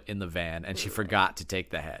foot in the van, and she forgot to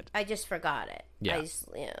take the head. I just forgot it. Yeah.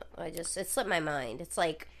 It slipped my mind. It's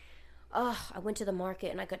like, I went to the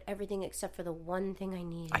market and I got everything except for the one thing I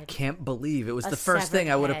needed. I can't believe it was the first severed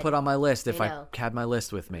thing I would have head. put on my list if I I know. had my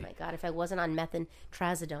list with me. Oh my God, if I wasn't on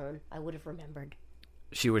methotrexate, I would have remembered.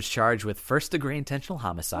 She was charged with first-degree intentional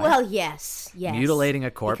homicide. Well, yes. Mutilating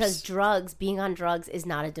a corpse. Because being on drugs is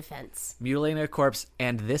not a defense. Mutilating a corpse,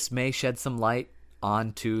 and this may shed some light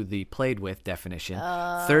onto the played with definition.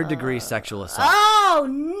 Third-degree sexual assault. Oh,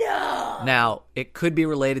 no! Now, it could be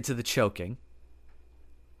related to the choking,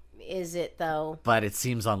 Is it, though? but it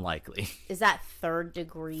seems unlikely. Is that third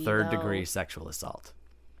degree, Third-degree sexual assault.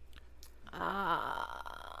 A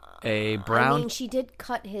I brown mean, she did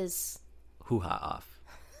cut his... hoo-ha off.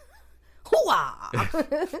 Hoo-ah!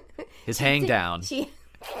 His hang down.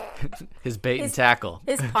 His bait and tackle.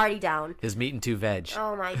 His party down. His meat and two veg.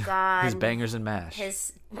 Oh, my God. His bangers and mash.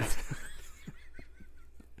 His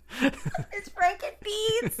Franken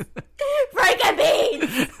beans. Franken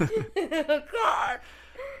beans. Oh, God.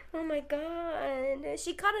 Oh, my God.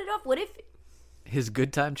 She cut it off. What if... His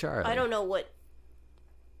good time Charlie. I don't know what...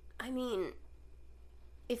 I mean...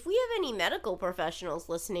 If we have any medical professionals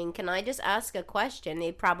listening, can I just ask a question?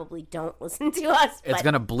 They probably don't listen to us. It's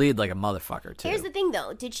going to bleed like a motherfucker, too. Here's the thing,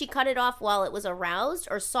 though. Did she cut it off while it was aroused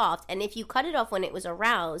or soft? And if you cut it off when it was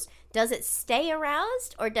aroused, does it stay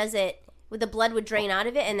aroused? Or does it, the blood would drain out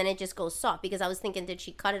of it and then it just goes soft? Because I was thinking, did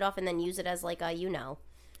she cut it off and then use it as like a,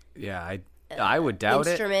 Yeah, I would doubt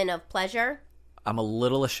it. Instrument of pleasure? I'm a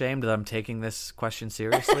little ashamed that I'm taking this question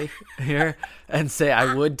seriously here and say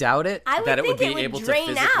I would doubt it. I would that think it would be it would able drain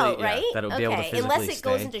to physically, out, right? that it would be able to physically unless it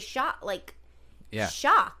goes stay. into shock, Yeah.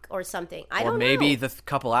 shock or something. I don't know. Or maybe the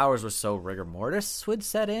couple hours was so rigor mortis would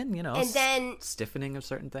set in, And then stiffening of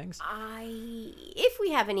certain things. if we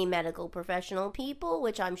have any medical professional people,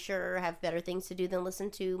 which I'm sure have better things to do than listen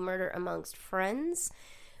to Murder Amongst Friends,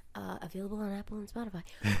 available on Apple and Spotify.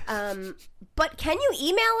 But can you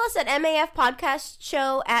email us at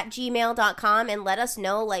mafpodcastshow@gmail.com and let us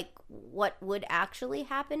know, like, what would actually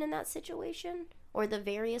happen in that situation? Or the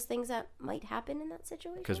various things that might happen in that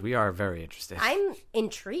situation? Because we are very interested. I'm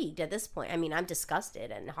intrigued at this point. I mean, I'm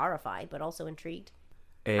disgusted and horrified, but also intrigued.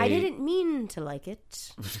 I didn't mean to like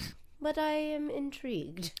it, but I am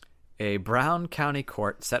intrigued. A Brown County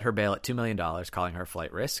court set her bail at $2 million, calling her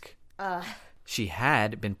flight risk. She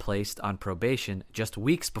had been placed on probation just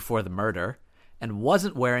weeks before the murder and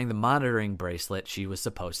wasn't wearing the monitoring bracelet she was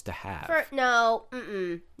supposed to have. No.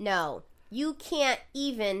 You can't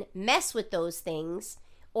even mess with those things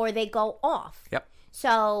or they go off. Yep.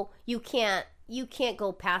 So you can't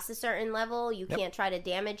go past a certain level. You can't try to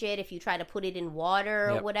damage it. If you try to put it in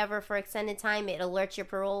water or whatever for extended time, it alerts your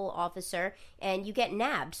parole officer and you get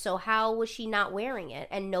nabbed. So how was she not wearing it?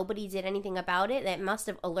 And nobody did anything about it. That must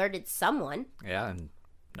have alerted someone. Yeah, and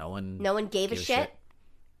no one gave a shit.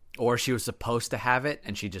 Or she was supposed to have it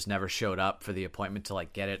and she just never showed up for the appointment to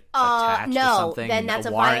like get it attached to something. Then that's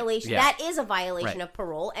a warrant, violation. Yeah. That is a violation of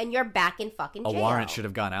parole and you're back in fucking jail. A warrant should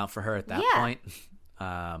have gone out for her at that point.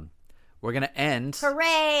 We're going to end.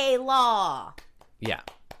 Hooray, law. Yeah.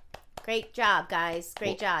 Great job, guys.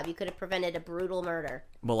 Great job. You could have prevented a brutal murder.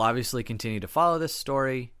 We'll obviously continue to follow this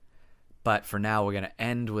story, but for now we're going to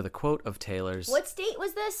end with a quote of Taylor's. What state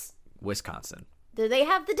was this? Wisconsin. Do they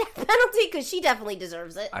have the death penalty? Because she definitely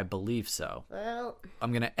deserves it. I believe so. Well,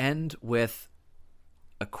 I'm going to end with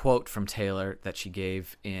a quote from Taylor that she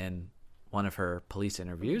gave in one of her police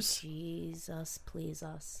interviews. Jesus, please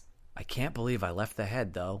us. I can't believe I left the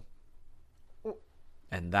head, though.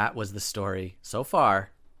 And that was the story so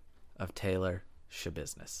far of Taylor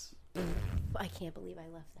Schabusiness. I can't believe I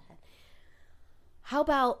left the head. How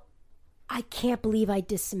about I can't believe I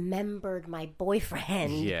dismembered my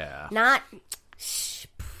boyfriend? Yeah. Not...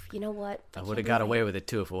 You know what? I would have got away with it,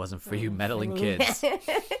 too, if it wasn't for you meddling kids.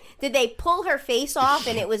 Did they pull her face off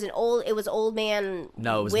and it was old man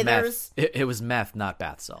No, it was Withers? meth. It was meth, not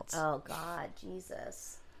bath salts. Oh, God.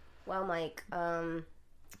 Jesus. Well, Mike, I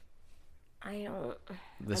don't...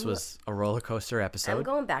 This was a roller coaster episode. I'm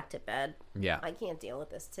going back to bed. Yeah. I can't deal with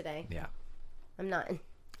this today. Yeah. I'm not...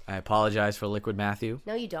 I apologize for Liquid Matthew.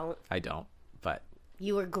 No, you don't. I don't, but...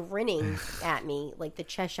 You were grinning at me like the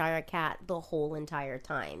Cheshire Cat the whole entire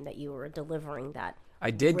time that you were delivering that. I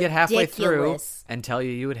did get halfway through ridiculous- and tell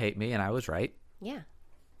you would hate me, and I was right. Yeah.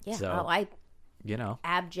 Yeah. So, I You know.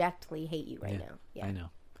 abjectly hate you right now. Yeah. I know.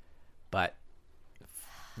 But,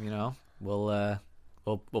 you know, we'll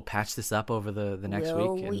patch this up over the next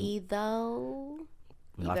Will week. And we, though?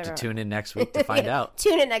 we'll have to tune in next week to find out.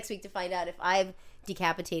 Tune in next week to find out if I've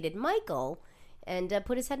decapitated Michael and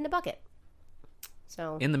put his head in a bucket.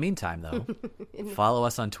 So In the meantime, though, follow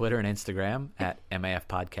us on Twitter and Instagram at MAF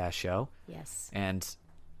Podcast Show. Yes. And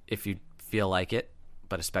if you feel like it,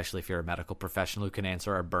 but especially if you're a medical professional who can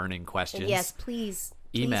answer our burning questions. Yes, please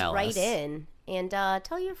email write us. in and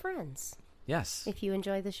tell your friends. Yes. If you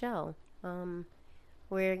enjoy the show.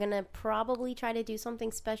 We're going to probably try to do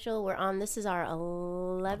something special. This is our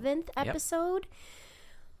 11th episode. Yep.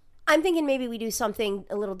 I'm thinking maybe we do something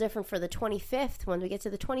a little different for the 25th when we get to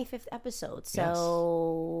the 25th episode.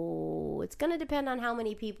 So It's going to depend on how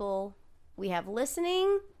many people we have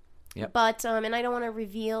listening. Yep. But, and I don't want to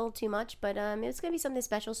reveal too much, but it's going to be something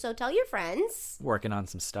special. So tell your friends. Working on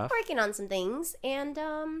some stuff. Working on some things. And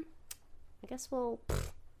I guess we'll...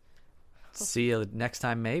 See you next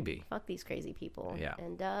time, maybe. Fuck these crazy people. Yeah.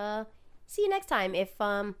 And see you next time if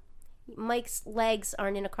Mike's legs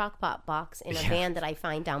aren't in a crock-pot box in a van that I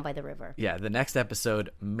find down by the river. Yeah, the next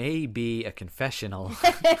episode may be a confessional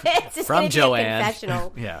it's from Joanne. A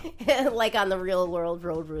confessional. Yeah. Like on the Real World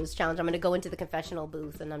Road Rules Challenge. I'm going to go into the confessional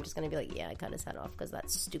booth and I'm just going to be like, yeah, I cut his head off because of that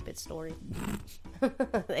stupid story.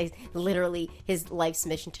 Literally, his life's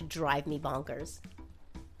mission to drive me bonkers.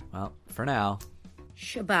 Well, for now...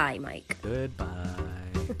 Shabai, Mike. Goodbye.